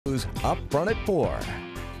News up front at 4.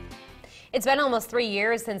 It's been almost 3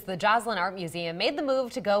 years since the Joslyn Art Museum made the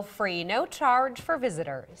move to go free, no charge for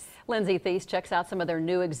visitors. Lindsey Theis checks out some of their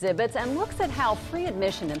new exhibits and looks at how free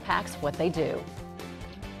admission impacts what they do.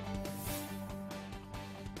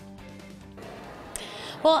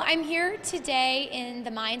 Well, I'm here today in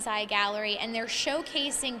the Mind's Eye Gallery, and they're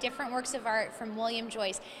showcasing different works of art from William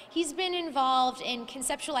Joyce. He's been involved in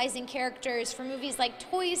conceptualizing characters for movies like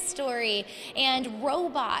Toy Story and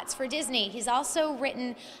Robots for Disney. He's also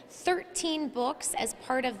written 13 books as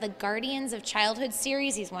part of the Guardians of Childhood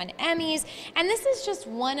series. He's won Emmys, and this is just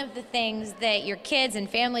one of the things that your kids and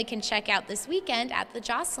family can check out this weekend at the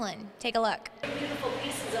Joslyn. Take a look. Beautiful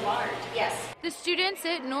pieces of art, yes. The students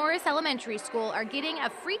at Norris Elementary School are getting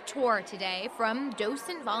a free tour today from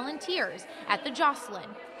docent volunteers at the Joslyn,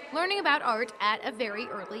 learning about art at a very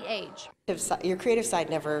early age. Your creative side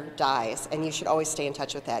never dies, and you should always stay in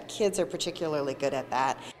touch with that. Kids are particularly good at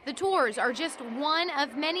that. The tours are just one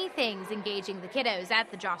of many things engaging the kiddos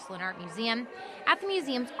at the Joslyn Art Museum. At the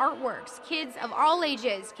museum's artworks, kids of all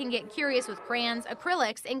ages can get curious with crayons,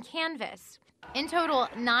 acrylics, and canvas. In total,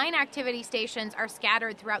 9 activity stations are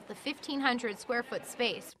scattered throughout the 1,500 square foot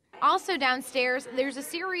space. Also downstairs, there's a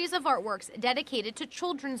series of artworks dedicated to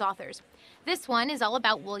children's authors. This one is all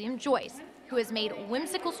about William Joyce, who has made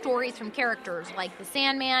whimsical stories from characters like the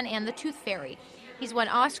Sandman and the Tooth Fairy. He's won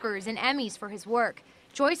Oscars and Emmys for his work.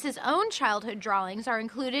 Joyce's own childhood drawings are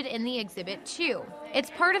included in the exhibit too.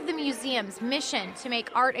 It's part of the museum's mission to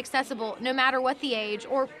make art accessible no matter what the age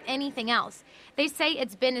or anything else. They say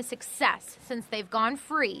it's been a success since they've gone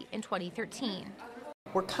free in 2013.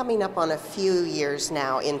 We're coming up on a few years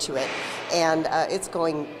now into it, and it's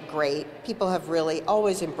going great. People have really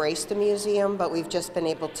always embraced the museum, but we've just been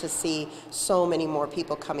able to see so many more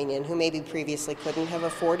people coming in who maybe previously couldn't have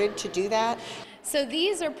afforded to do that. So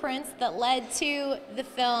these are prints that led to the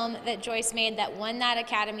film that Joyce made that won that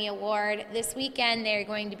Academy Award. This weekend they're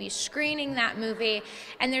going to be screening that movie,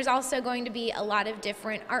 and there's also going to be a lot of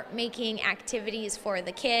different art making activities for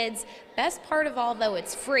the kids. Best part of all, though,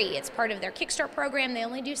 it's free. It's part of their Kickstart program. They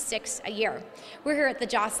only do 6 a year. We're here at the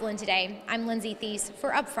Joslyn today. I'm Lindsey Theis for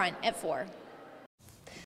Upfront at 4.